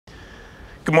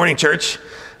Good morning, church.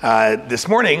 This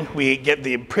morning, we get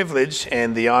the privilege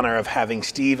and the honor of having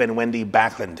Steve and Wendy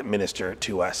Backlund minister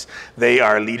to us. They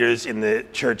are leaders in the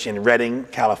church in Redding,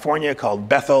 California, called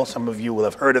Bethel. Some of you will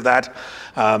have heard of that.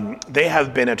 They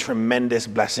have been a tremendous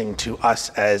blessing to us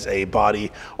as a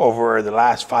body over the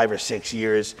last 5 or 6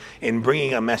 years in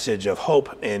bringing a message of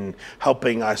hope, in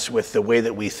helping us with the way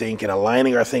that we think and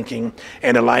aligning our thinking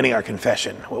and aligning our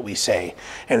confession, what we say.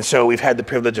 And so we've had the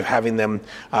privilege of having them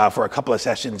for a couple of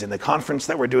sessions in the conference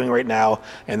that we're doing right now,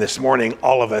 and this morning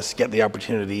all of us get the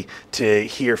opportunity to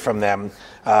hear from them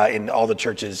in all the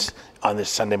churches on this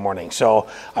Sunday morning. So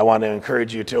I want to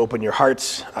encourage you to open your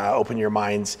hearts, open your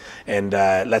minds, and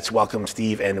let's welcome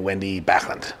Steve and Wendy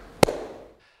Backlund.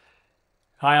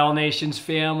 Hi, All Nations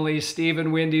family. Steve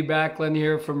and Wendy Backlund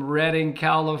here from Redding,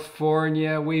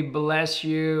 California. We bless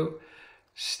you.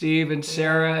 Steve and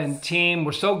Sarah and team,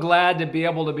 we're so glad to be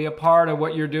able to be a part of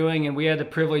what you're doing, and we had the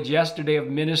privilege yesterday of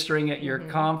ministering at your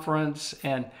conference.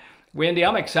 And Wendy,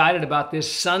 I'm excited about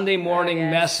this Sunday morning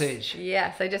message.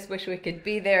 Yes, I just wish we could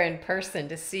be there in person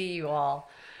to see you all.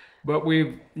 But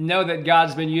we know that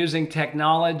God's been using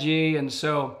technology, and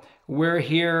so we're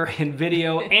here in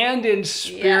video and in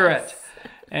spirit. Yes.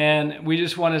 And we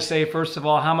just want to say, first of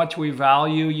all, how much we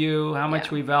value you, how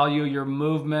much we value your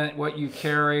movement, what you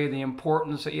carry, the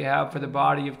importance that you have for the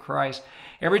body of Christ.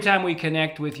 Every time we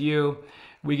connect with you,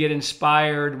 we get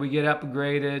inspired, we get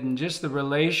upgraded, and just the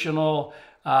relational,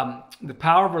 the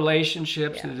power of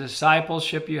relationships, the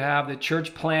discipleship you have, the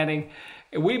church planting,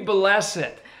 we bless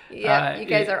it. Yeah, you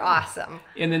guys are awesome.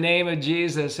 In the name of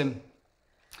Jesus. And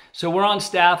so we're on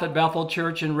staff at Bethel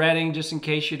Church in Redding, just in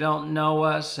case you don't know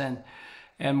us.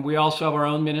 And we also have our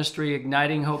own ministry,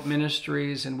 Igniting Hope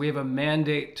Ministries, and we have a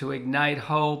mandate to ignite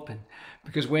hope. And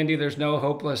because, Wendy, there's no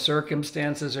hopeless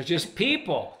circumstances. There's just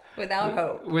people. Without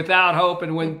hope. Without hope.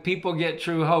 And when people get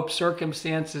true hope,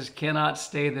 circumstances cannot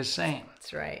stay the same.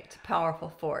 That's right. It's a powerful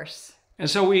force. And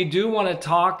so we do want to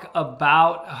talk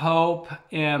about hope,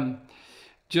 and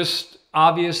just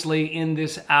obviously in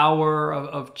this hour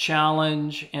of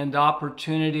challenge and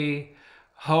opportunity,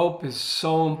 hope is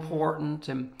so important,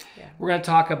 and we're going to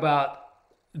talk about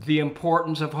the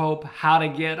importance of hope, how to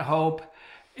get hope,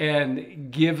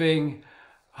 and giving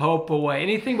hope away.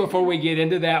 Anything before we get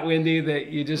into that, Wendy, that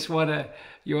you just want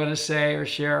to say or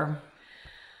share?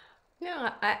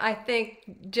 No, I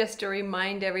think just to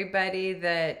remind everybody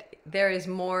that there is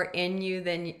more in you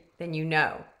than you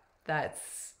know.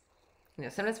 That's,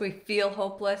 sometimes we feel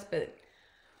hopeless, but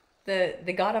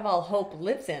the God of all hope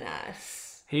lives in us.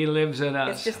 He lives in us.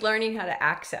 It's just learning how to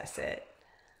access it.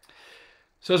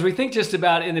 So as we think just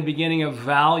about in the beginning of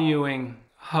valuing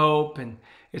hope, and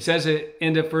it says at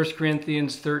end of 1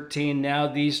 Corinthians 13, now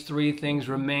these three things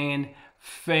remain: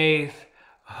 faith,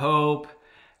 hope,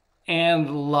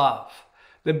 and love.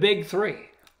 The big three.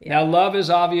 Now love is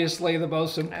obviously the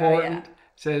most important. It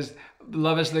says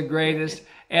love is the greatest.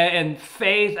 And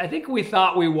faith, I think we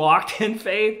thought we walked in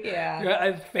faith.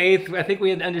 Faith, I think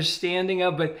we had understanding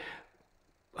of, but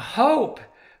hope,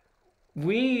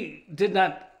 we did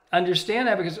not understand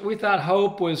that because we thought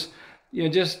hope was,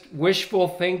 just wishful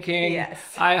thinking. Yes.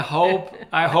 I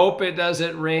hope it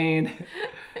doesn't rain.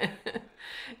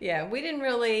 Yeah, we didn't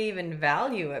really even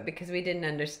value it because we didn't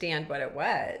understand what it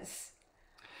was.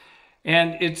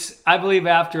 And it's, I believe,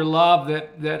 after love,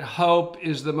 that hope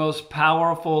is the most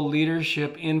powerful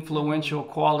leadership, influential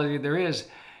quality there is.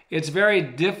 It's very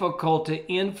difficult to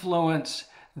influence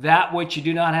that which you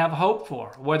do not have hope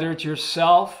for, whether it's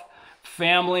yourself,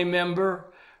 family member,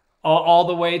 all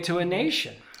the way to a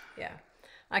nation. Yeah.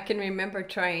 I can remember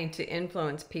trying to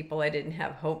influence people I didn't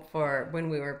have hope for when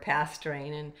we were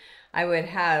pastoring, and I would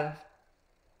have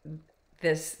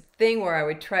this thing where I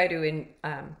would try to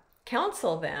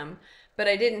counsel them, but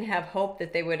I didn't have hope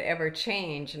that they would ever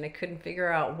change, and I couldn't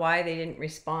figure out why they didn't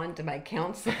respond to my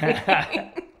counseling.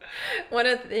 One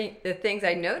of the things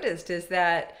I noticed is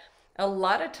that a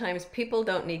lot of times people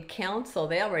don't need counsel.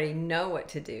 They already know what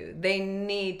to do. They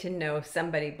need to know if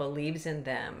somebody believes in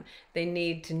them. They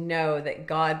need to know that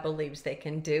God believes they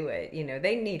can do it.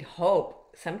 They need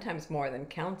hope sometimes more than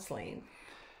counseling.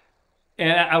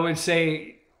 And I would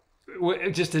say,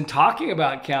 just in talking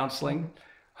about counseling,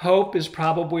 hope is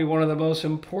probably one of the most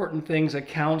important things a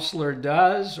counselor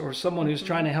does, or someone who's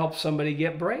trying to help somebody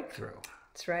get breakthrough.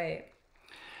 That's right.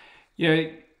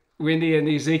 Wendy, in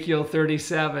Ezekiel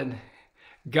 37,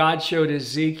 God showed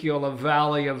Ezekiel a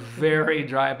valley of very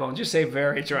dry bones. Just say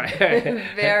very dry.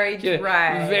 Very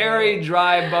dry. Very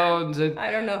dry bones. And I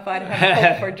don't know if I'd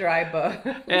have hope for dry bones.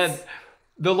 And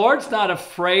the Lord's not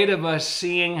afraid of us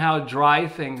seeing how dry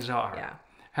things are. Yeah.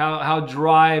 How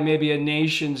dry maybe a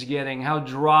nation's getting, how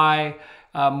dry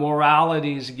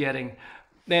morality is getting.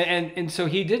 And so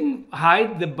he didn't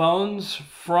hide the bones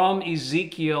from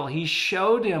Ezekiel. He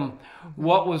showed him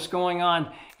what was going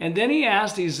on. And then he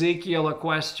asked Ezekiel a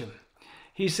question.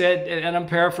 He said, and I'm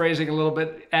paraphrasing a little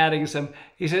bit, adding some,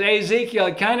 he said, "Hey, Ezekiel,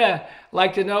 I'd kind of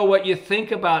like to know what you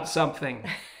think about something.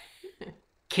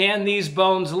 Can these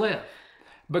bones live?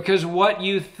 Because what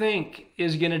you think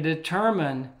is going to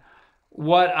determine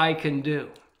what I can do."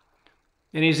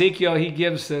 And Ezekiel, he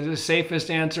gives the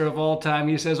safest answer of all time.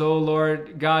 He says, "Oh,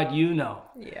 Lord God, you know.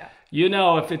 Yeah. You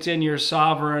know if it's in your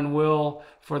sovereign will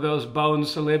for those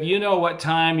bones to live. You know what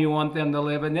time you want them to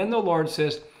live." And then the Lord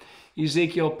says,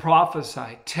 "Ezekiel,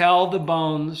 prophesy. Tell the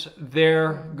bones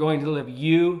they're going to live.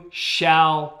 You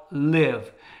shall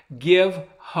live. Give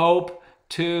hope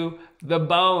to the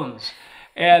bones."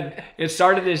 And it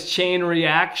started this chain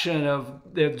reaction of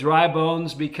the dry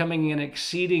bones becoming an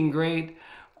exceeding great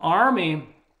army.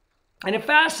 And it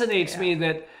fascinates me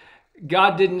that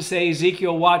God didn't say,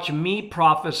 "Ezekiel, watch me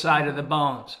prophesy to the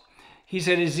bones." He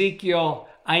said, "Ezekiel,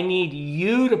 I need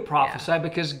you to prophesy,"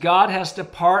 because God has to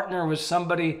partner with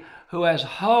somebody who has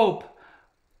hope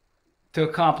to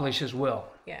accomplish his will.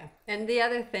 Yeah. And the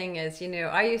other thing is,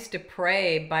 I used to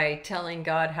pray by telling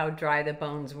God how dry the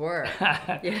bones were,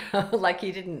 like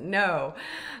he didn't know.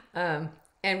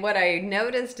 And what I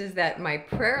noticed is that my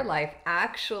prayer life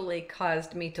actually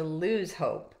caused me to lose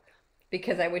hope,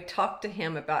 because I would talk to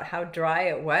him about how dry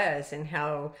it was and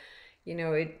how,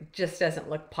 it just doesn't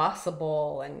look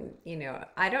possible. And,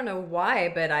 I don't know why,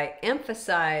 but I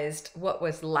emphasized what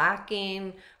was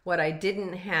lacking, what I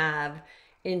didn't have,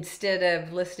 instead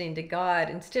of listening to God.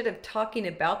 Instead of talking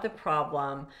about the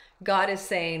problem, God is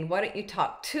saying, "Why don't you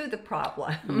talk to the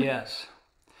problem?" Yes.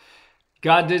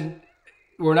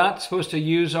 We're not supposed to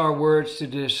use our words to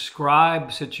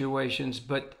describe situations,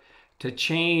 but to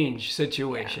change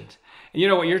situations.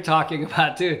 And what you're talking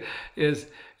about too is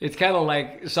it's kind of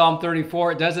like Psalm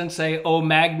 34. It doesn't say, "Oh,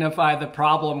 magnify the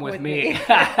problem with me."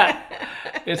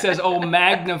 It says, "Oh,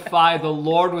 magnify the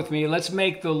Lord with me." Let's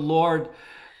make the Lord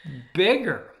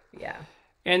bigger. Yeah.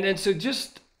 And so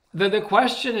just the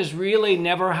question is really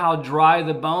never how dry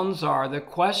the bones are. The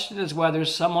question is whether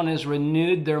someone has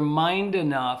renewed their mind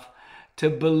enough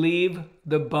to believe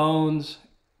the bones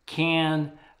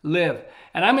can live.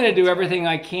 And I'm going to do everything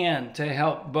I can to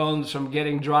help bones from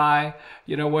getting dry,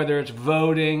 whether it's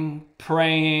voting,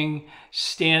 praying,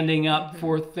 standing up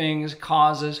for things,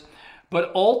 causes.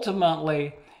 But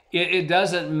ultimately, it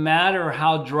doesn't matter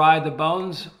how dry the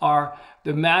bones are.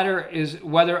 The matter is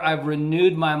whether I've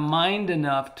renewed my mind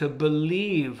enough to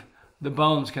believe the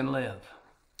bones can live.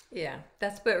 Yeah,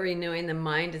 that's what renewing the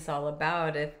mind is all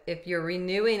about. If your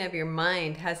renewing of your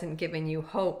mind hasn't given you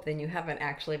hope, then you haven't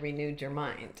actually renewed your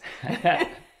mind.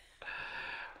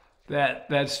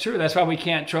 That's true. That's why we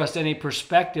can't trust any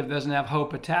perspective that doesn't have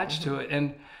hope attached to it.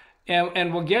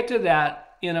 And we'll get to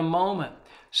that in a moment.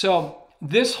 So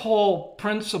this whole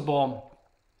principle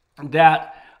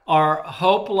that our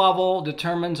hope level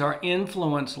determines our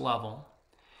influence level,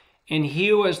 and he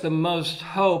who has the most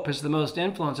hope is the most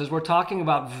influence, as we're talking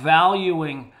about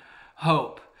valuing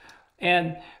hope.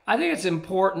 And I think it's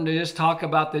important to just talk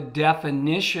about the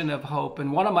definition of hope.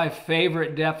 And one of my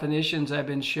favorite definitions I've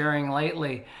been sharing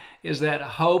lately is that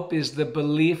hope is the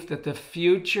belief that the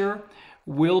future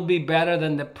will be better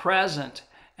than the present,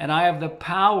 and I have the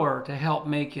power to help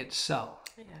make it so.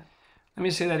 Yeah. Let me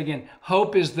say that again.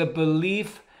 Hope is the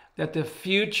belief that the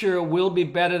future will be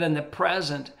better than the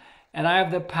present, and I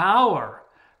have the power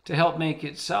to help make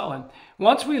it so. And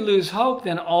once we lose hope,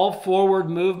 then all forward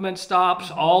movement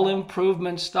stops, all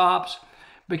improvement stops,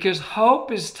 because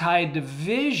hope is tied to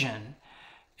vision.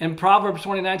 And Proverbs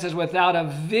 29 says, "Without a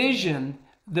vision,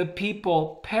 the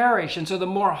people perish." And so the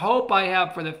more hope I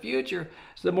have for the future,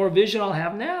 the more vision I'll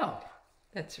have now.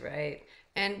 That's right.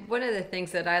 And one of the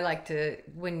things that I like to,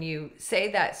 when you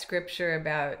say that scripture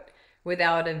about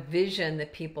without a vision, the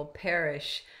people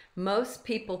perish, most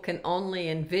people can only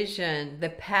envision the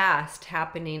past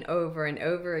happening over and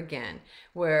over again,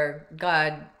 where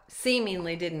God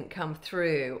seemingly didn't come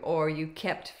through or you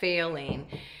kept failing.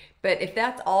 But if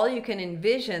that's all you can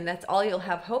envision, that's all you'll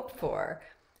have hope for.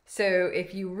 So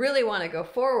if you really want to go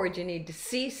forward, you need to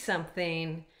see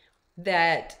something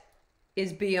that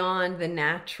is beyond the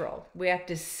natural. We have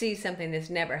to see something that's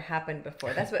never happened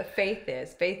before. That's what faith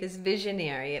is. Faith is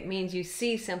visionary. It means you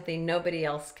see something nobody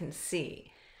else can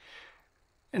see.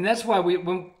 And that's why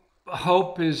when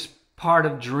hope is part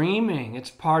of dreaming. It's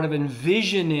part of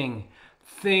envisioning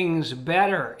things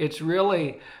better. It's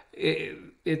really,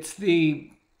 it's the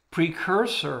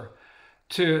precursor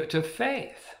to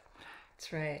faith.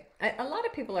 That's right. A lot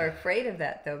of people are afraid of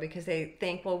that, though, because they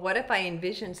think, well, what if I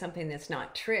envision something that's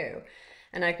not true?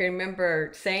 And I can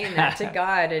remember saying that to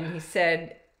God, and he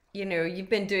said, you know, you've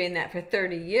been doing that for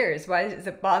 30 years. Why does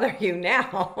it bother you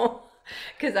now?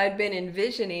 Because I'd been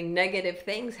envisioning negative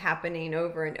things happening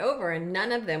over and over, and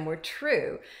none of them were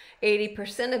true.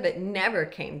 80% of it never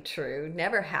came true,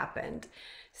 never happened.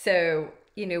 So,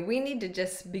 you know, we need to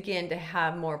just begin to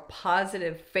have more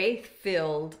positive,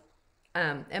 faith-filled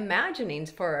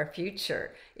imaginings for our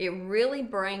future. It really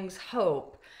brings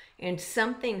hope, and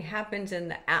something happens in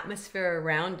the atmosphere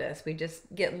around us. We just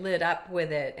get lit up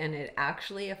with it, and it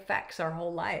actually affects our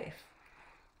whole life.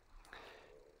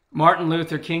 Martin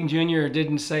Luther King Jr.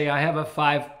 didn't say, I have a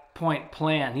 5-point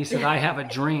plan. He said, I have a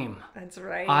dream. That's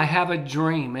right. I have a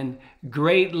dream. And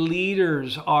great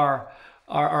leaders are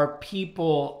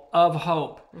people of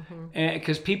hope,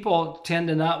 because people tend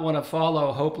to not want to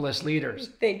follow hopeless leaders.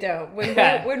 They don't.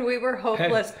 When we were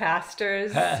hopeless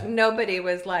pastors, nobody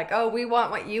was like, oh, we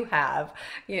want what you have.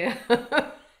 You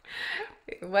know,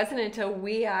 it wasn't until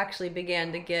we actually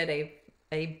began to get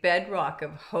a bedrock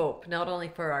of hope, not only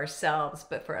for ourselves,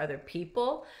 but for other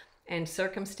people and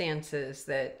circumstances,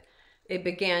 that it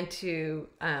began to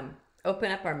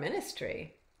open up our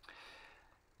ministry.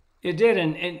 It did,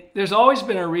 and there's always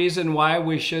been a reason why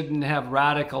we shouldn't have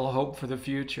radical hope for the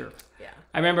future. Yeah.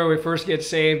 I remember when we first get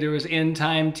saved, there was end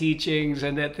time teachings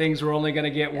and that things were only going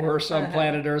to get worse on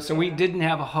planet Earth. So we didn't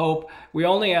have hope. We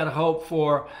only had hope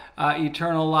for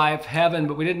eternal life, heaven,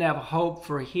 but we didn't have hope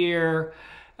for here.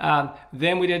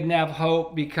 Then we didn't have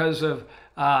hope because of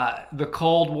the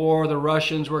Cold War. The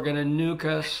Russians were going to nuke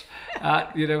us.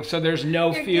 You know, so there's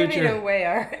no You're future. giving away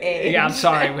our age. Yeah, I'm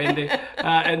sorry, Wendy.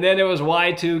 And then it was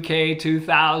Y2K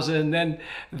 2000. Then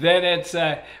it's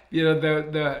you know,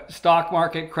 the stock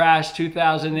market crash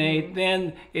 2008.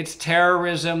 Then it's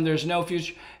terrorism. There's no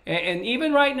future. And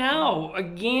even right now,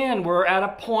 again, we're at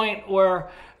a point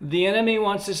where the enemy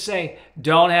wants to say,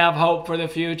 don't have hope for the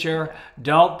future,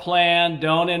 don't plan,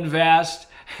 don't invest.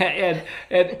 No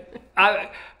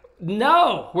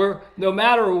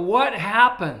matter what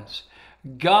happens,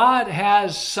 God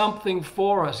has something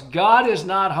for us. God is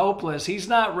not hopeless. He's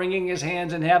not wringing his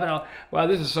hands in heaven. Oh, well,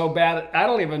 this is so bad, I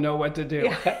don't even know what to do.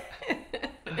 Yeah.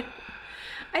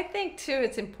 I think, too,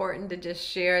 it's important to just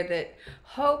share that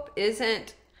hope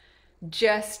isn't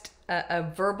just a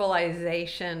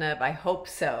verbalization of I hope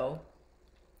so,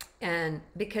 and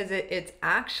because it's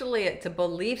a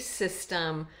belief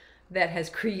system that has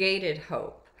created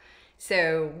hope.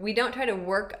 So we don't try to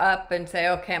work up and say,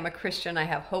 okay, I'm a Christian, I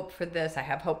have hope for this, I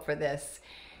have hope for this.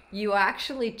 You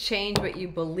actually change what you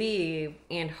believe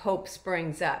and hope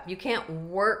springs up. You can't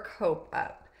work hope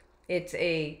up. It's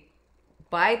a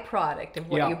byproduct of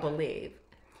what you believe.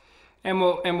 And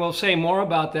we'll say more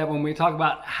about that when we talk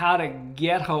about how to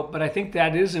get hope. But I think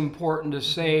that is important to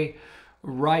say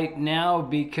right now,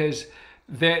 because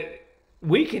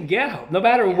we can get hope. No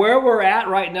matter where we're at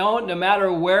right now, no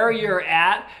matter where you're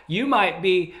at, you might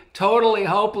be totally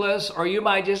hopeless, or you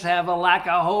might just have a lack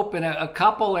of hope in a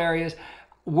couple areas.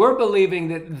 We're believing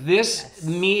that this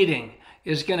meeting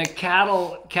is going to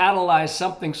catalyze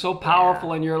something so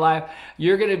powerful in your life.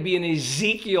 You're going to be an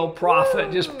Ezekiel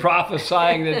prophet, just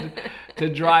prophesying to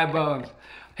dry bones.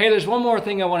 Hey, there's one more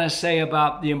thing I want to say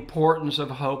about the importance of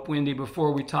hope, Wendy,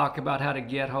 before we talk about how to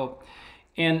get hope.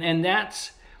 And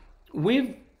that's,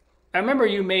 I remember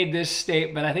you made this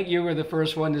statement. I think you were the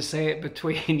first one to say it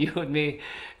between you and me.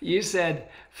 You said,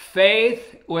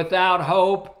 faith without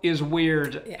hope is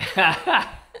weird. Yeah.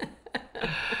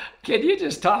 Can you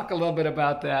just talk a little bit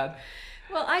about that?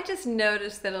 Well, I just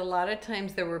noticed that a lot of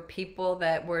times there were people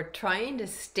that were trying to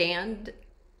stand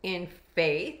in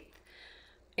faith,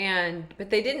 but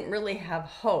they didn't really have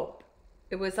hope.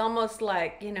 It was almost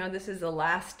like, this is a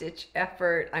last ditch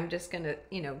effort. I'm just going to,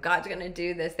 God's going to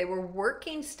do this. They were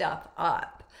working stuff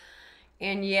up,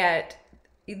 and yet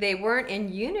they weren't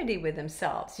in unity with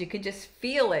themselves. You could just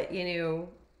feel it,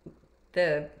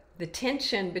 the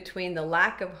tension between the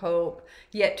lack of hope,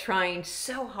 yet trying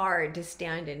so hard to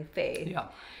stand in faith. Yeah.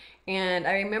 And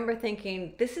I remember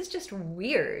thinking, this is just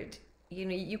weird.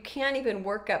 You can't even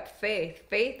work up faith.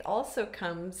 Faith also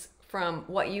comes from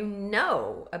what you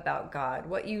know about God,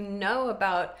 what you know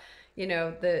about,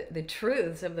 the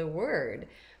truths of the word.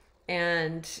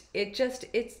 And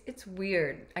it's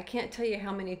weird. I can't tell you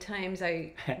how many times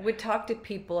I would talk to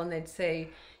people and they'd say,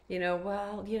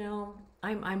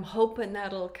 I'm hoping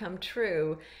that'll come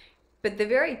true. But the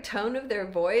very tone of their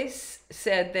voice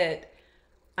said that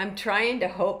I'm trying to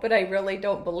hope, but I really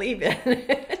don't believe in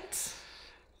it.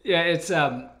 Yeah, it's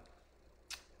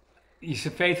you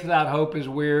said faith without hope is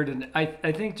weird, and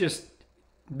I think just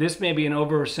this may be an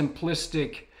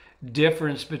oversimplistic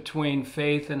difference between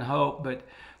faith and hope, but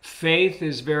faith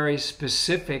is very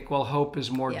specific while hope is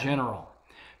more general.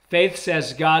 Faith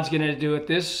says God's going to do it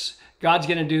this, God's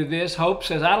going to do this. Hope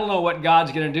says, I don't know what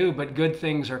God's going to do, but good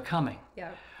things are coming.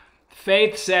 Yeah.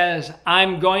 Faith says,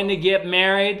 I'm going to get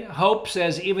married. Hope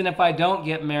says, even if I don't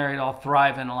get married, I'll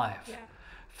thrive in life. Yeah.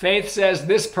 Faith says,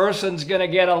 this person's going to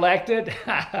get elected.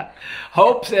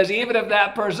 Hope says, even if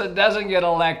that person doesn't get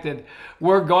elected,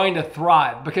 we're going to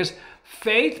thrive. Because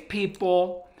faith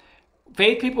people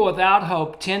without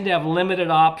hope tend to have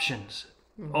limited options.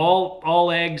 Mm-hmm.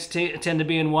 All eggs tend to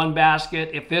be in one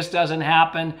basket. If this doesn't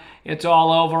happen, it's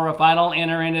all over. If I don't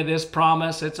enter into this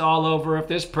promise, it's all over. If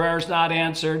this prayer's not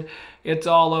answered, it's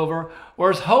all over.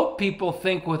 Whereas hope people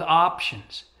think with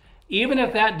options. Even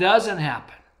if that doesn't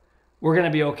happen, we're going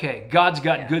to be okay. God's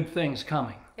got good things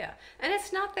coming. Yeah. And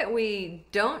it's not that we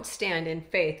don't stand in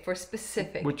faith for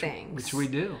specific things. Which we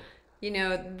do. You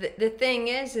know, the thing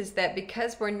is that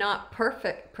because we're not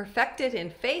perfected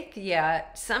in faith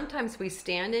yet, sometimes we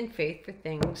stand in faith for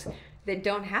things that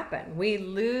don't happen. We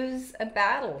lose a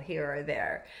battle here or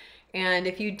there. And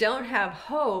if you don't have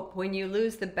hope, when you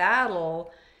lose the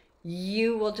battle,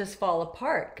 you will just fall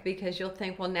apart because you'll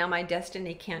think, well, now my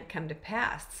destiny can't come to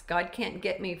pass. God can't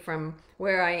get me from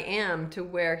where I am to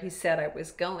where he said I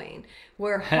was going.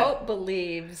 Where hope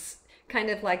believes,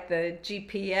 kind of like the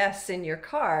GPS in your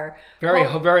car. Very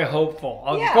hopeful.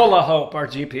 Full of hope, our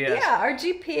GPS. Yeah, our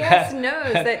GPS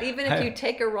knows that even if you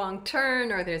take a wrong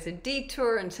turn or there's a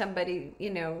detour and somebody,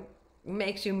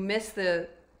 makes you miss the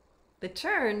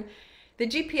turn, the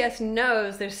GPS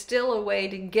knows there's still a way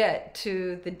to get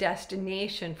to the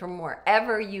destination from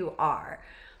wherever you are.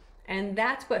 And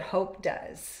that's what hope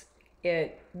does.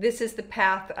 This is the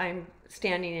path I'm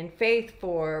standing in faith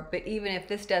for, but even if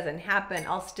this doesn't happen,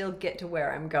 I'll still get to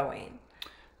where I'm going.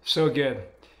 So good.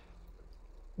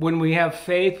 When we have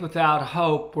faith without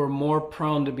hope, we're more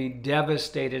prone to be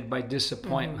devastated by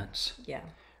disappointments. Mm-hmm. Yeah.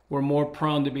 We're more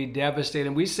prone to be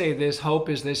devastated. We say this, hope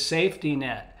is this safety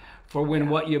net for when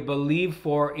what you believe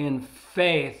for in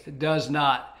faith does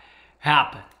not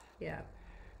happen. Yeah.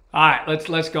 All right,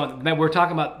 let's go. We're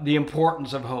talking about the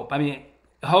importance of hope. I mean,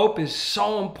 hope is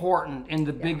so important in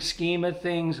the big scheme of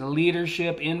things,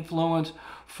 leadership, influence,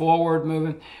 forward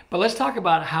movement. But let's talk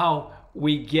about how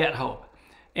we get hope.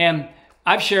 And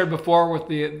I've shared before with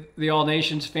the All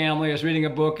Nations family. I was reading a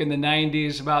book in the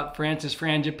 90s about Francis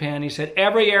Frangipane. He said,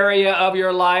 every area of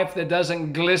your life that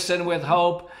doesn't glisten with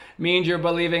hope means you're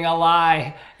believing a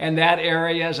lie, and that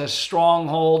area is a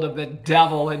stronghold of the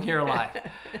devil in your life.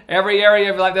 Every area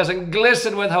of your life doesn't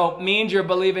glisten with hope means you're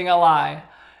believing a lie,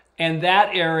 and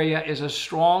that area is a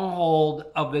stronghold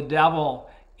of the devil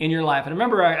in your life. And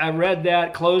remember, I read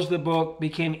that, closed the book,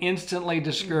 became instantly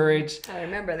discouraged. I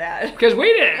remember that. Because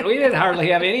we didn't hardly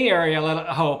have any area of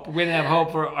hope. We didn't have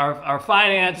hope for our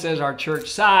finances, our church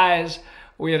size.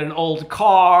 We had an old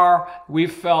car. We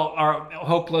felt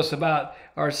hopeless about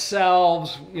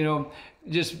ourselves.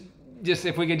 Just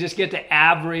if we could just get to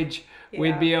average,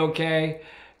 we'd be okay.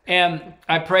 And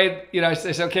I prayed, I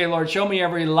said, okay, Lord, show me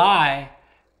every lie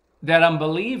that I'm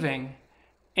believing.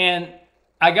 And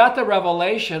I got the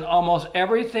revelation almost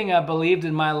everything I believed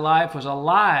in my life was a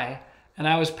lie, and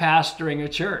I was pastoring a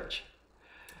church.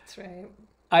 That's right.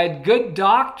 I had good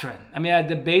doctrine. I had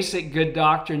the basic good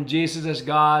doctrine, Jesus is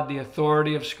God, the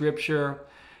authority of Scripture,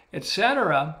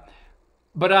 etc.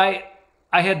 But I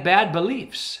had bad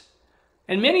beliefs.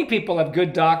 And many people have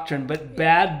good doctrine, but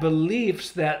bad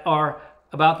beliefs that are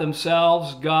about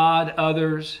themselves, God,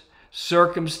 others,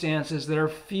 circumstances that are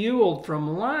fueled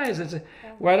from lies. It's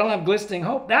where I don't have glistening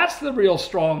hope. That's the real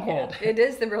stronghold. Yeah, it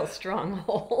is the real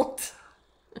stronghold.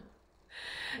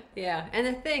 Yeah, and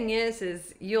the thing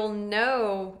is you'll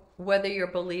know whether you're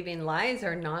believing lies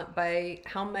or not by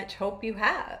how much hope you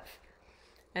have.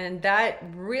 And that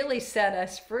really set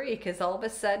us free because all of a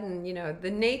sudden,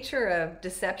 the nature of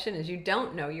deception is you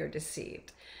don't know you're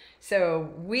deceived. So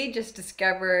we just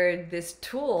discovered this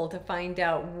tool to find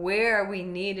out where we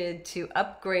needed to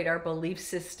upgrade our belief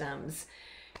systems.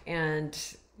 And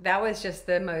that was just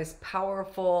the most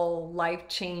powerful,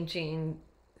 life-changing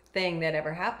thing that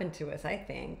ever happened to us, I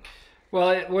think.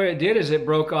 Well, what it did is it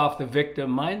broke off the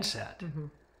victim mindset.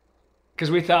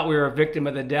 Because we thought we were a victim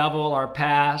of the devil, our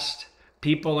past,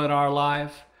 people in our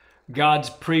life, God's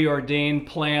preordained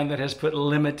plan that has put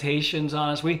limitations on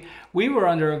us. We were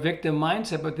under a victim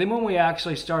mindset, but then when we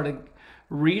actually started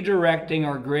redirecting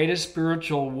our greatest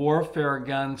spiritual warfare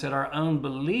guns at our own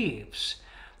beliefs,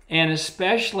 and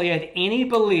especially at any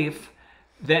belief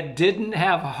that didn't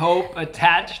have hope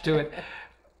attached to it,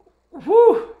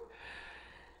 whew,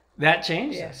 that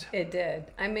changed Yeah, us. it did.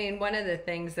 I mean, one of the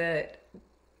things that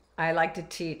I like to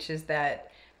teach is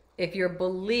that if your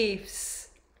beliefs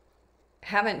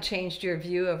haven't changed your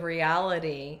view of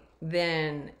reality,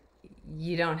 then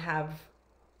you don't have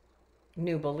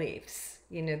new beliefs.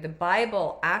 You know, the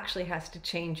Bible actually has to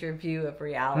change your view of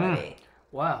reality.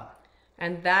 Wow.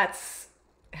 And that's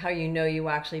how you know you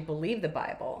actually believe the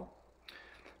Bible.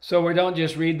 So we don't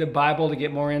just read the Bible to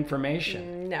get more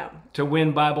information, No. to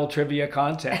win Bible trivia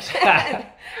contests.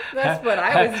 That's what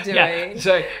I was doing.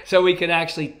 Yeah. So we can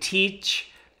actually teach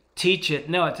it.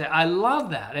 No, I love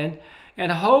that.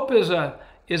 And hope is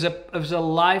a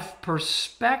life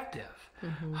perspective.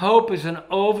 Hope is an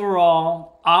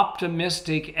overall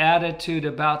optimistic attitude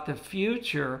about the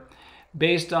future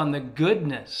based on the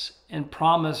goodness and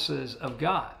promises of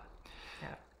God. Yeah.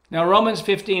 Now, Romans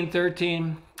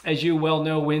 15:13, as you well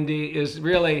know, Wendy, is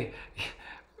really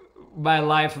my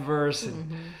life verse.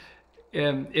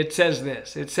 And it says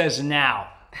this. It says now.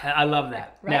 I love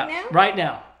that. Now? Right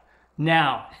now.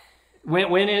 Now.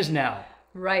 When is now?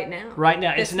 Right now. Right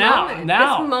now. This It's now. moment.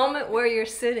 Now. This moment where you're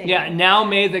sitting. Yeah, now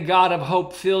may the God of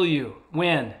hope fill you.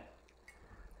 When?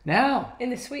 Now. In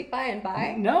the sweet by and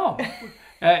by. No.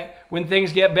 When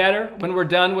things get better, when we're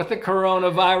done with the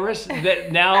coronavirus,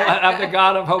 that now I have the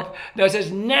God of hope. No, it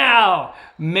says now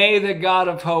may the God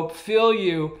of hope fill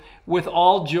you with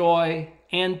all joy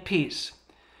and peace.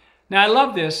 Now I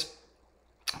love this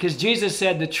because Jesus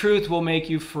said the truth will make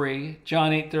you free,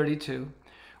 John 8:32.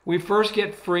 We first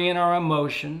get free in our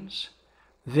emotions,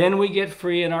 then we get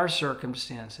free in our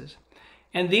circumstances.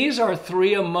 And these are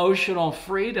three emotional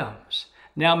freedoms.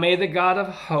 Now may the God of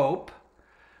hope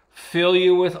fill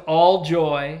you with all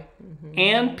joy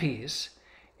and peace.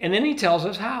 And then he tells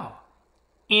us how.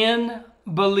 In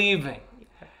believing.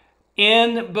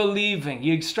 In believing.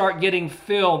 You start getting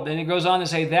filled. Then he goes on to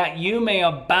say that you may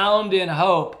abound in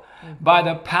hope by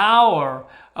the power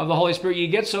of the Holy Spirit. You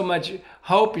get so much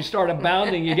hope, you start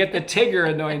abounding. You get the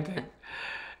Tigger anointing.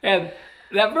 And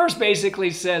that verse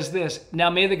basically says this. Now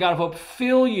may the God of hope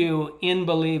fill you in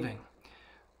believing.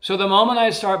 So the moment I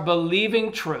start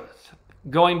believing truth,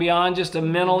 going beyond just a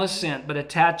mental assent, but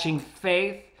attaching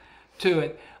faith to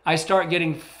it, I start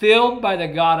getting filled by the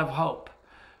God of hope.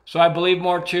 So I believe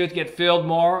more truth, get filled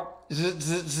more.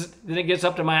 Then it gets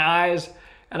up to my eyes,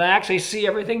 and I actually see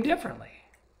everything differently.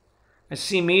 I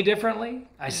see me differently.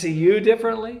 I see you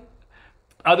differently.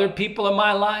 Other people in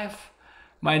my life,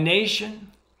 my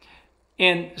nation.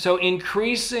 And so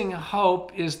increasing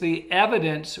hope is the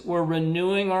evidence we're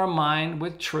renewing our mind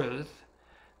with truth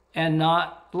and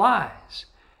not lies.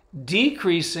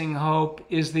 Decreasing hope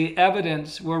is the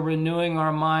evidence we're renewing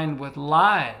our mind with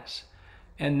lies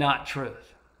and not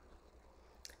truth.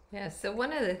 Yeah, so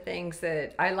one of the things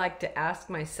that I like to ask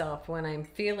myself when I'm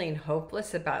feeling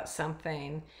hopeless about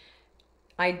something,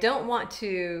 I don't want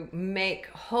to make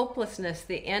hopelessness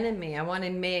the enemy. I want to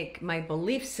make my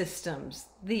belief systems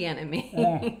the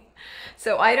enemy.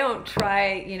 So I don't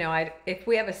try, if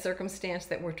we have a circumstance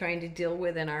that we're trying to deal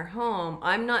with in our home,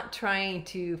 I'm not trying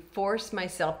to force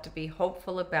myself to be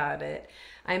hopeful about it.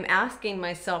 I'm asking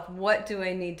myself, what do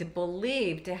I need to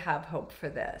believe to have hope for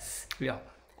this? Yeah.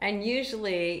 And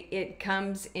usually it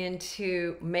comes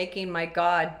into making my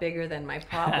God bigger than my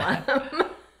problem.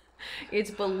 It's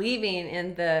believing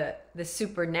in the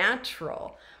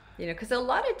supernatural, because a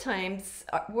lot of times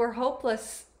we're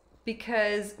hopeless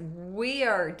because we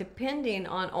are depending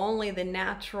on only the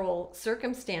natural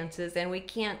circumstances and we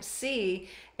can't see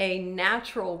a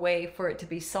natural way for it to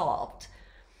be solved.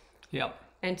 Yep.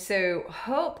 And so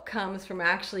hope comes from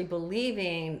actually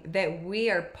believing that we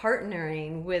are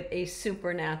partnering with a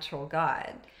supernatural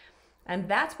God. And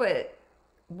that's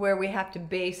where we have to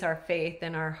base our faith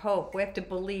and our hope. We have to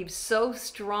believe so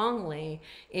strongly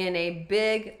in a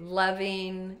big,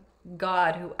 loving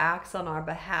God who acts on our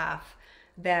behalf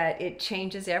that it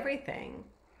changes everything.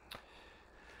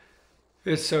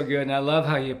 It's so good. And I love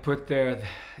how you put there,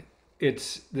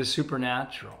 it's the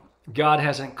supernatural. God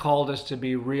hasn't called us to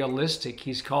be realistic.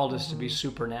 He's called us to be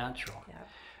supernatural. Yeah.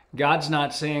 God's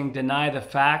not saying deny the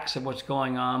facts of what's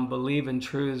going on, believe in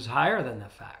truths higher than the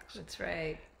facts. That's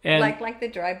right. And like the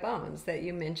dry bones that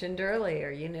you mentioned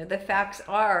earlier. The facts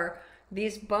are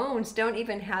these bones don't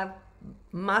even have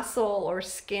muscle or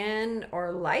skin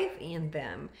or life in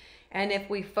them. And if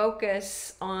we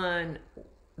focus on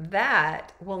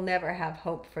that, we'll never have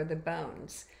hope for the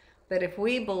bones. But if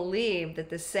we believe that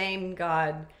the same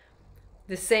God,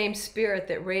 the same Spirit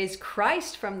that raised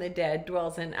Christ from the dead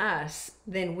dwells in us,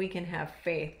 then we can have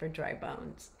faith for dry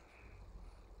bones.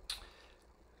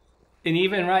 And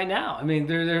even right now, I mean,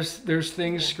 there's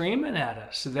things screaming at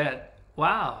us that,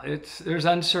 wow, there's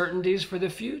uncertainties for the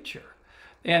future.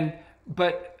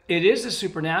 But it is the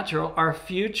supernatural. Our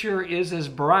future is as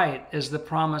bright as the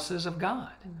promises of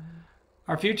God.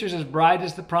 Our future is as bright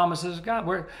as the promises of God.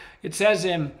 Where it says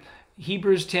in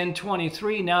Hebrews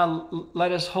 10:23, now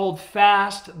let us hold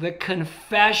fast the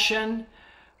confession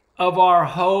of our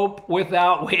hope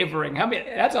without wavering. I mean,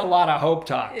 that's a lot of hope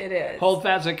talk. It is. Hold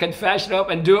fast the confession of hope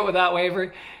and do it without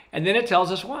wavering. And then it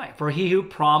tells us why. For he who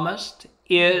promised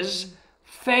is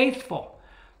faithful.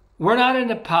 We're not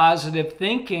into positive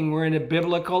thinking. We're into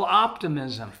biblical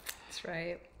optimism. That's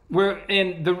right.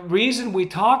 And the reason we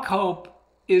talk hope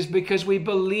is because we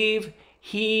believe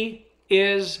he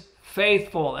is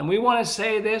faithful. And we want to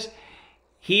say this,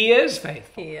 he is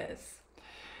faithful. He is.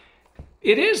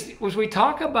 It is, as we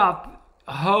talk about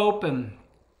hope, and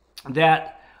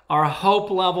that our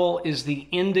hope level is the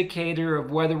indicator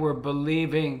of whether we're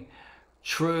believing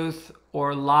truth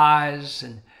or lies.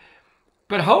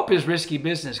 But hope is risky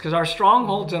business because our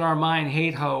strongholds in our mind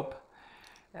hate hope.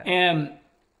 And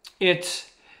it's,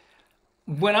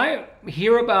 when I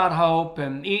hear about hope,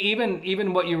 and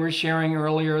even what you were sharing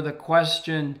earlier, the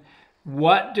question,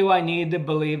 what do I need to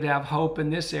believe to have hope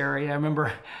in this area? I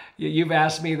remember you've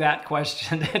asked me that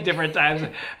question at different times.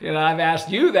 I've asked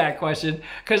you that question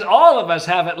because all of us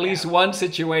have at least one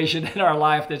situation in our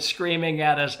life that's screaming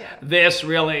at us, this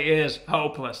really is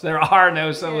hopeless. There are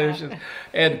no solutions.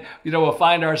 And, we'll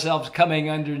find ourselves coming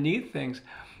underneath things.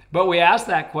 But we ask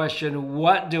that question,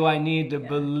 what do I need to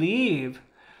believe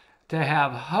to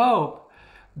have hope?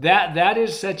 That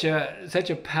is such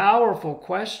a powerful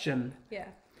question. Yeah.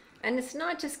 And it's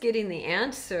not just getting the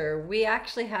answer. We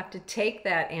actually have to take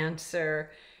that answer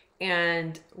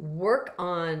and work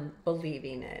on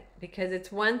believing it. Because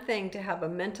it's one thing to have a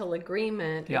mental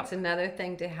agreement. It's another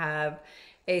thing to have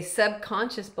a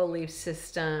subconscious belief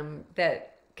system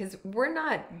because we're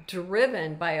not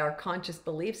driven by our conscious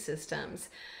belief systems.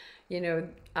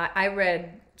 I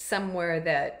read somewhere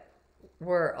that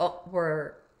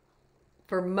we're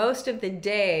for most of the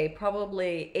day,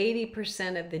 probably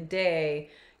 80% of the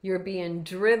day, you're being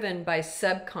driven by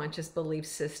subconscious belief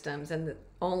systems, and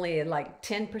only like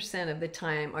 10% of the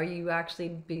time are you actually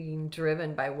being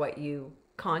driven by what you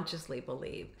consciously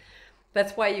believe.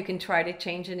 That's why you can try to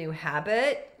change a new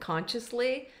habit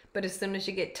consciously, but as soon as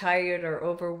you get tired or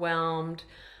overwhelmed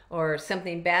or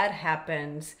something bad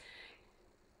happens,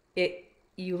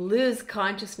 you lose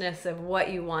consciousness of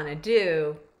what you want to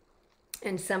do,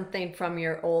 and something from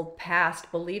your old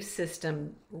past belief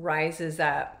system rises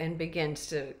up and begins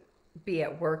to be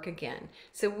at work again.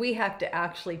 So we have to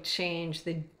actually change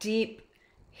the deep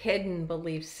hidden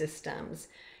belief systems.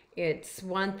 It's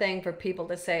one thing for people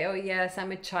to say, oh yes,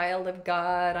 I'm a child of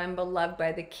God, I'm beloved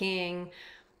by the King.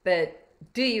 But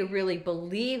do you really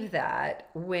believe that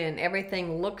when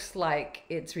everything looks like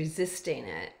it's resisting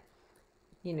it?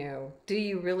 Do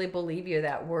you really believe you're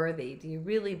that worthy? Do you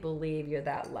really believe you're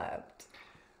that loved?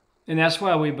 And that's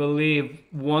why we believe,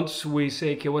 once we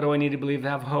say, okay, what do I need to believe to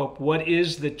have hope? What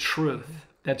is the truth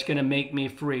that's going to make me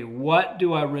free? What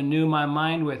do I renew my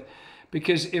mind with?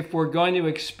 Because if we're going to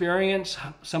experience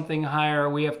something higher,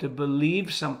 we have to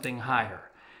believe something higher.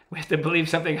 We have to believe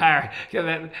something higher.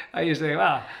 I used to say,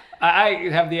 wow, I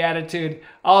have the attitude,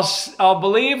 I'll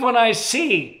believe when I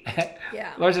see.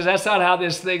 Yeah. Lord says, that's not how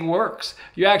this thing works.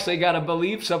 You actually got to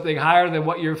believe something higher than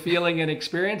what you're feeling and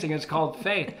experiencing. It's called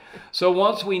faith. So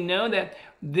once we know that,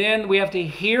 then we have to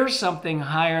hear something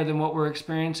higher than what we're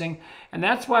experiencing. And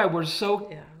that's why we're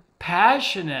so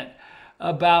passionate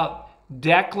about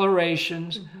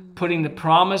declarations, putting the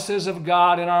promises of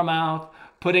God in our mouth,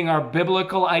 putting our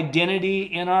biblical identity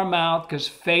in our mouth, because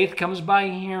faith comes by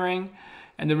hearing.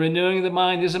 And the renewing of the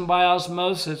mind isn't by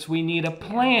osmosis. We need a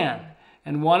plan.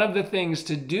 And one of the things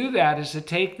to do that is to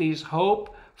take these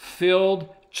hope-filled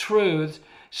truths,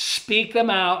 speak them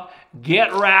out,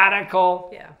 get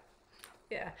radical.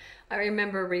 Yeah. I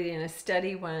remember reading a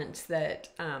study once that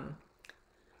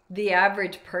the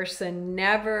average person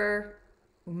never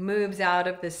moves out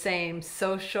of the same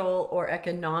social or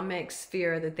economic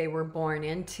sphere that they were born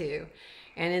into.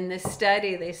 And in this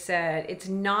study, they said it's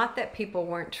not that people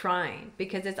weren't trying,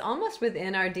 because it's almost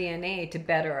within our DNA to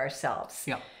better ourselves.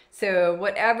 Yeah. So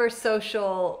whatever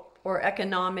social or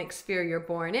economic sphere you're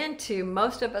born into,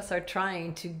 most of us are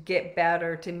trying to get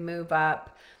better, to move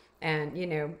up, and,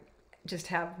 just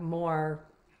have more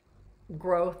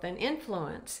growth and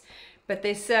influence. But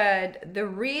they said the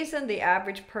reason the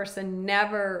average person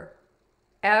never,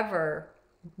 ever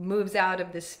moves out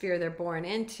of the sphere they're born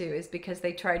into is because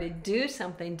they try to do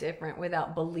something different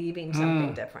without believing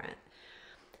something different.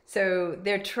 So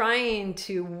they're trying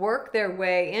to work their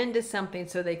way into something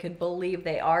so they could believe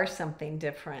they are something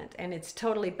different. And it's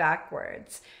totally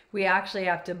backwards. We actually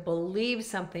have to believe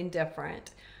something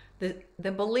different.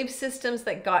 The belief systems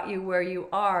that got you where you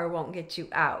are won't get you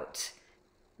out.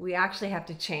 We actually have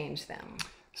to change them.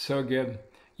 So good.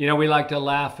 You know, we like to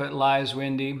laugh at lies,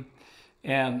 Wendy.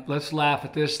 And let's laugh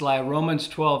at this lie. Romans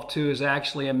 12:2 is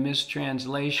actually a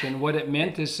mistranslation. What it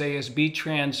meant to say is be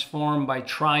transformed by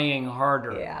trying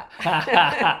harder. Yeah.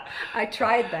 I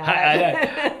tried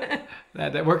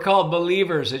that. We're called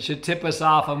believers. It should tip us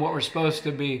off on what we're supposed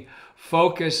to be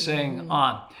focusing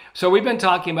on. So we've been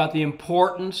talking about the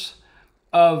importance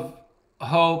of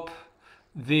hope,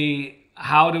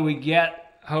 how do we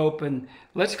get hope, and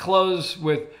let's close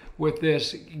with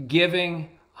this: giving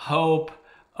hope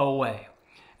away.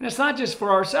 And it's not just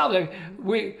for ourselves.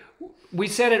 We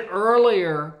said it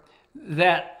earlier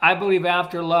that I believe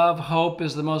after love, hope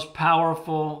is the most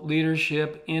powerful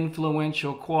leadership,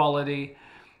 influential quality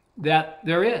that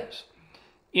there is.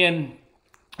 It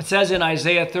says in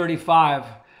Isaiah 35,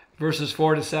 verses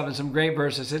 4-7, some great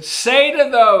verses. It say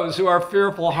to those who are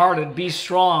fearful hearted, be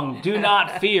strong, do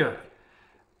not fear.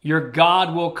 Your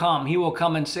God will come. He will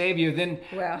come and save you. Then,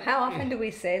 well, how often do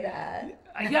we say that?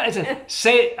 Yeah,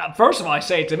 first of all, I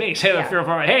say it to me. Say to the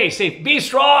fearful heart, hey, Steve, be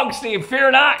strong, Steve.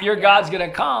 Fear not. Your God's going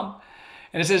to come.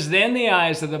 And it says, then the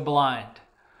eyes of the blind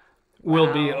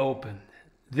will be opened.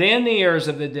 Then the ears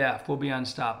of the deaf will be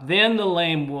unstopped. Then the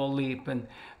lame will leap, and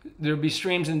there'll be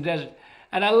streams in the desert.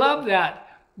 And I love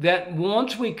that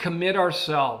once we commit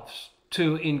ourselves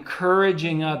to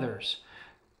encouraging others,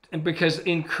 and because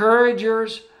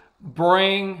encouragers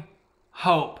bring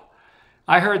hope.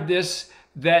 I heard this,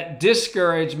 that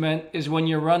discouragement is when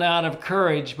you run out of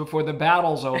courage before the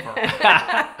battle's over.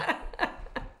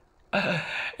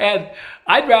 And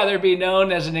I'd rather be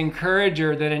known as an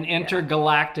encourager than an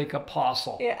intergalactic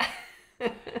apostle. Yeah.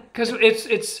 Because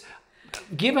it's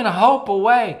giving hope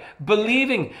away,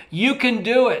 believing you can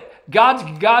do it. God's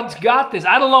got this.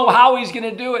 I don't know how he's going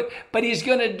to do it, but he's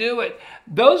going to do it.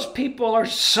 Those people are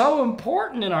so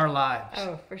important in our lives.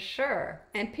 Oh, for sure.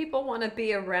 And people want to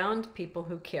be around people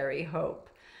who carry hope.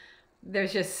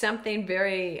 There's just something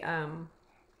very,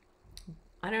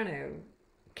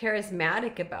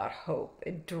 charismatic about hope.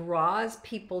 It draws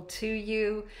people to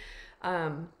you.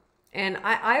 And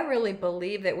I really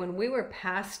believe that when we were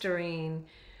pastoring,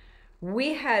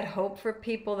 we had hope for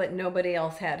people that nobody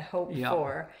else had hope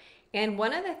for. And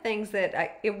one of the things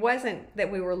that it wasn't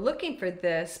that we were looking for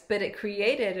this, but it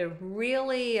created a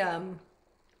really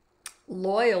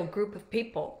loyal group of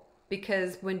people,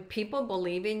 because when people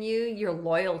believe in you, you're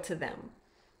loyal to them.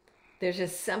 There's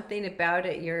just something about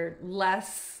it. You're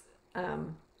less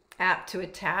apt to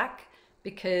attack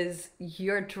because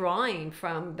you're drawing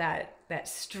from that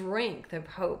strength of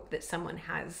hope that someone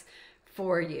has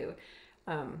for you.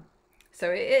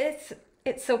 So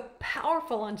it's so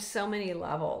powerful on so many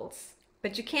levels,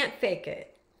 but you can't fake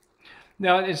it.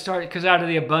 No, it started because out of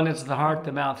the abundance of the heart,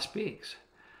 the mouth speaks.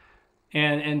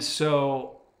 And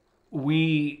so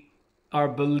our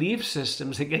belief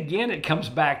systems, again, it comes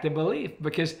back to belief,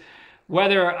 because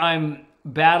whether I'm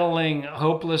battling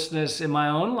hopelessness in my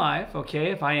own life,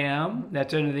 okay, if I am,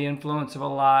 that's under the influence of a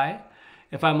lie.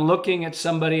 If I'm looking at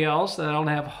somebody else that I don't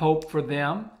have hope for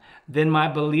them, then my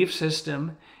belief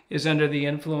system is under the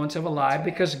influence of a lie,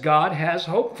 because God has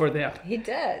hope for them. He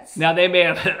does. Now I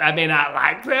may not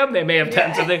like them, they may have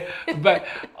done something, but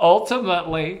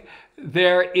ultimately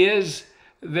there's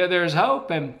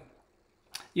hope. And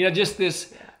just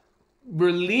this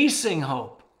releasing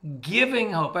hope,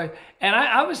 giving hope.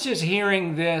 I was just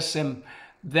hearing this, and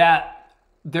that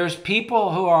there's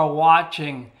people who are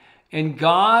watching, and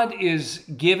God is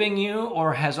giving you,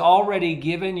 or has already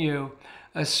given you,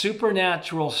 a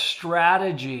supernatural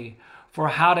strategy for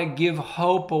how to give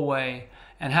hope away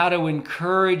and how to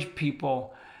encourage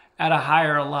people at a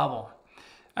higher level.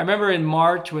 I remember in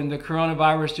March when the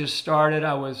coronavirus just started,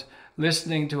 I was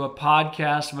listening to a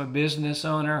podcast from a business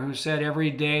owner who said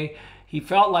every day he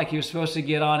felt like he was supposed to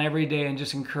get on every day and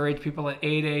just encourage people at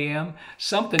 8 a.m.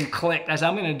 Something clicked. I said,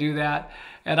 I'm going to do that.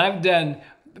 And I've done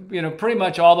pretty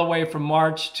much all the way from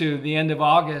March to the end of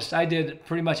August. I did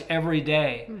pretty much every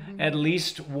day, at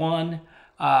least one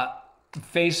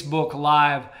Facebook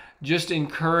Live, just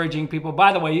encouraging people.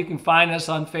 By the way, you can find us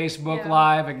on Facebook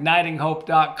Live,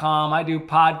 ignitinghope.com. I do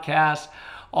podcasts,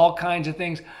 all kinds of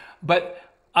things. But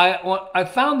I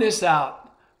found this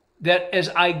out, that as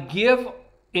I give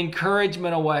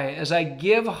encouragement away, as I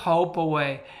give hope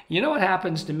away, you know what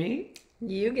happens to me?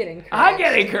 You get encouraged. I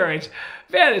get encouraged.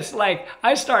 Man, it's like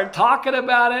I start talking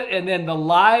about it, and then the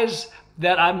lies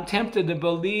that I'm tempted to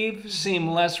believe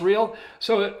seem less real.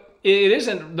 So it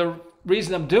isn't the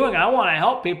reason I'm doing it. I want to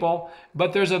help people,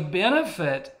 but there's a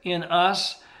benefit in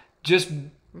us just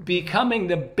becoming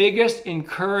the biggest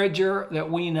encourager that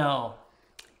we know.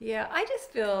 Yeah, I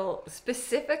just feel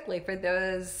specifically for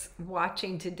those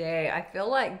watching today, I feel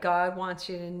like God wants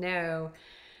you to know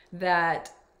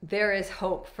that there is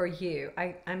hope for you.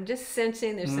 I'm just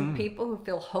sensing there's some people who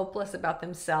feel hopeless about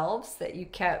themselves, that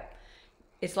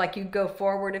it's like you go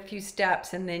forward a few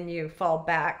steps and then you fall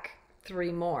back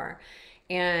 3 more.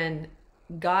 And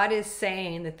God is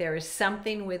saying that there is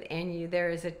something within you. There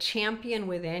is a champion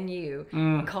within you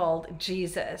called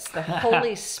Jesus. The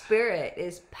Holy Spirit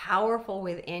is powerful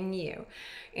within you.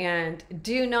 And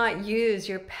do not use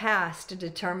your past to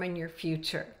determine your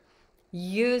future.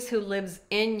 Use who lives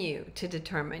in you to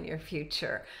determine your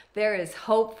future. There is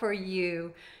hope for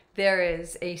you. There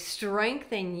is a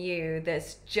strength in you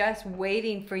that's just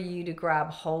waiting for you to grab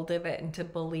hold of it and to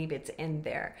believe it's in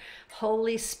there.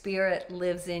 Holy Spirit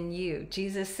lives in you.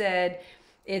 Jesus said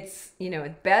it's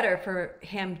better for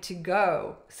him to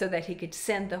go so that he could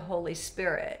send the Holy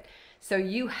Spirit. So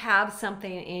you have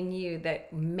something in you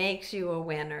that makes you a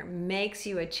winner, makes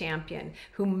you a champion,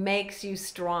 who makes you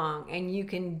strong, and you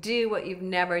can do what you've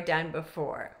never done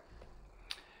before.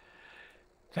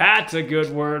 That's a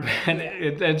good word,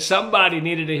 and somebody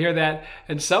needed to hear that.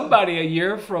 And somebody a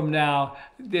year from now,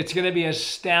 it's going to be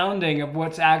astounding of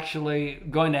what's actually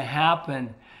going to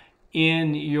happen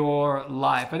in your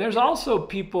life. And there's also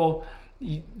people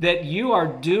that you are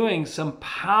doing some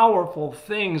powerful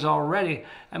things already.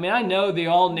 I mean, I know the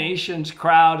All Nations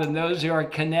crowd and those who are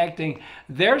connecting,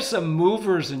 there's some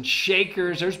movers and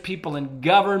shakers. There's people in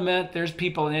government, there's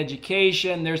people in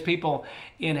education, there's people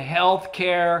in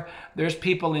healthcare, there's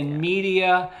people in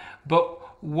media.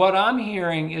 But what I'm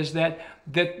hearing is that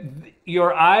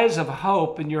your eyes of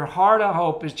hope and your heart of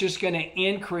hope is just going to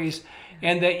increase,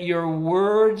 and that your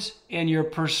words and your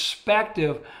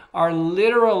perspective are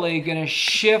literally going to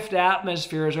shift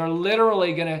atmospheres, are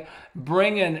literally going to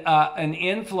bring in an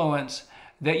influence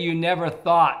that you never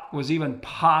thought was even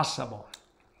possible.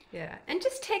 Yeah, and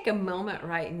just take a moment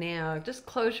right now, just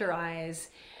close your eyes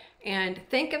and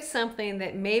think of something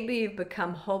that maybe you've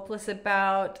become hopeless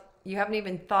about. You haven't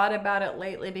even thought about it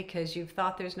lately because you've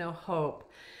thought there's no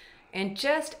hope. And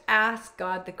just ask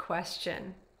God the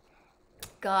question,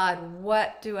 God,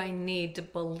 what do I need to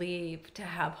believe to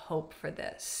have hope for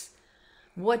this?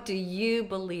 What do you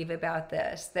believe about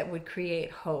this that would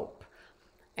create hope?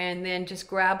 And then just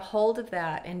grab hold of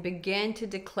that and begin to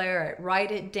declare it.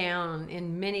 Write it down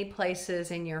in many places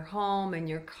in your home, in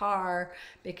your car,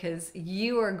 because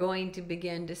you are going to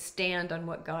begin to stand on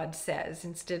what God says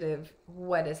instead of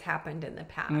what has happened in the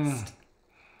past.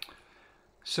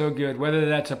 So good. Whether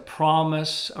that's a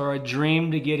promise or a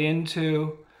dream to get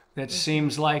into that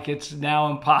seems like it's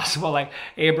now impossible, like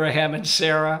Abraham and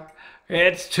Sarah.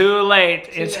 It's too late.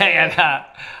 It's hanging out.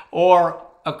 Or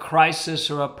a crisis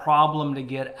or a problem to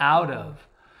get out of.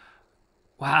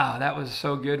 Wow, that was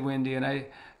so good, Wendy. And I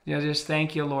just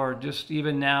thank you, Lord, just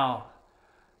even now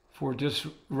for just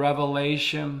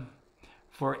revelation,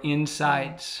 for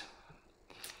insights.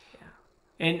 Yeah.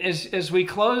 And as we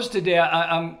close today,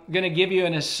 I'm going to give you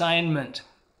an assignment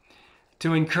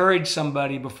to encourage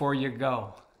somebody before you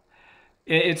go.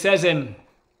 It says in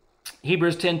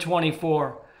Hebrews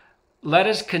 10:24, let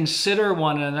us consider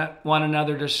one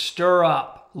another to stir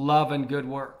up love and good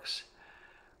works.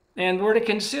 And we're to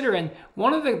consider, and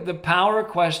one of the power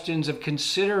questions of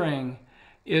considering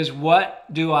is, what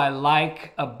do I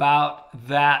like about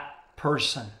that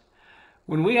person?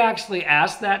 When we actually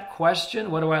ask that question,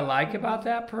 what do I like about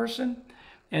that person?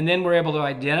 And then we're able to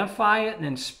identify it and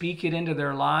then speak it into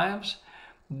their lives,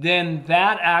 then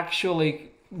that actually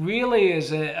really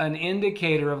is an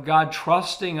indicator of God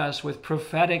trusting us with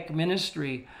prophetic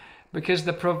ministry, because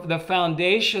the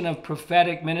foundation of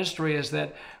prophetic ministry is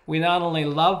that we not only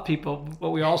love people, but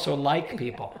we also like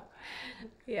people.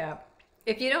 Yeah.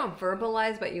 If you don't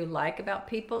verbalize what you like about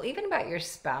people, even about your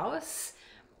spouse,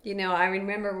 I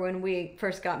remember when we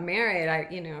first got married,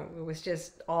 it was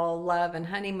just all love and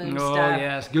honeymoon stuff. Oh,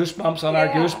 yes. Goosebumps on our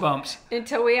goosebumps.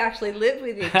 Until we actually lived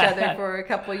with each other for a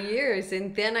couple of years.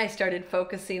 And then I started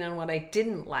focusing on what I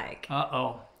didn't like.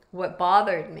 What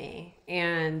bothered me.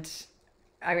 And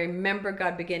I remember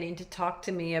God beginning to talk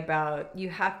to me about, you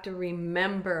have to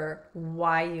remember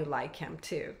why you like him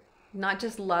too. Not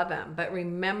just love him, but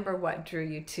remember what drew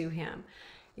you to him.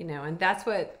 And that's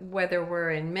whether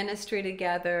we're in ministry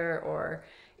together or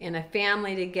in a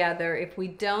family together, if we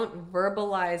don't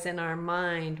verbalize in our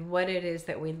mind what it is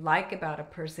that we like about a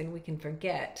person, we can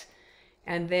forget.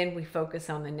 And then we focus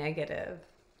on the negative.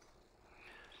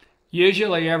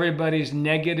 usually everybody's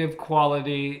negative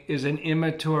quality is an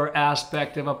immature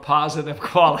aspect of a positive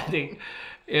quality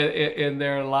in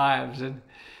their lives. And,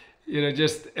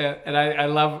 and I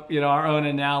love, our own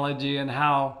analogy and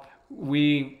how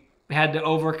we had to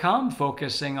overcome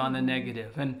focusing on the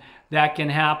negative. And that can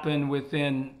happen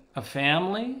within a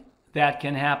family. That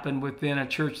can happen within a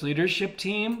church leadership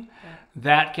team.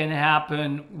 That can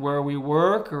happen where we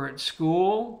work or at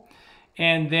school.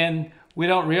 And then we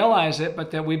don't realize it,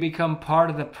 but that we become part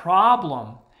of the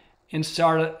problem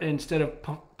instead of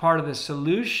part of the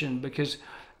solution,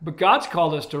 but God's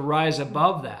called us to rise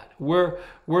above that. We're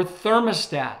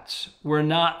thermostats. We're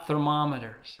not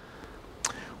thermometers.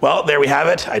 Well, there we have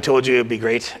it. I told you it'd be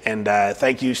great. And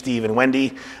thank you, Steve and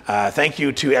Wendy. Thank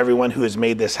you to everyone who has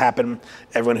made this happen,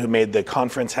 everyone who made the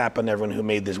conference happen, everyone who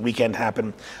made this weekend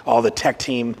happen, all the tech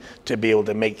team to be able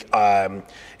to make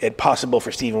it possible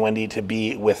for Steve and Wendy to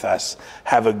be with us.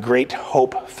 Have a great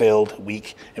hope-filled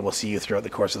week, and we'll see you throughout the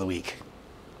course of the week.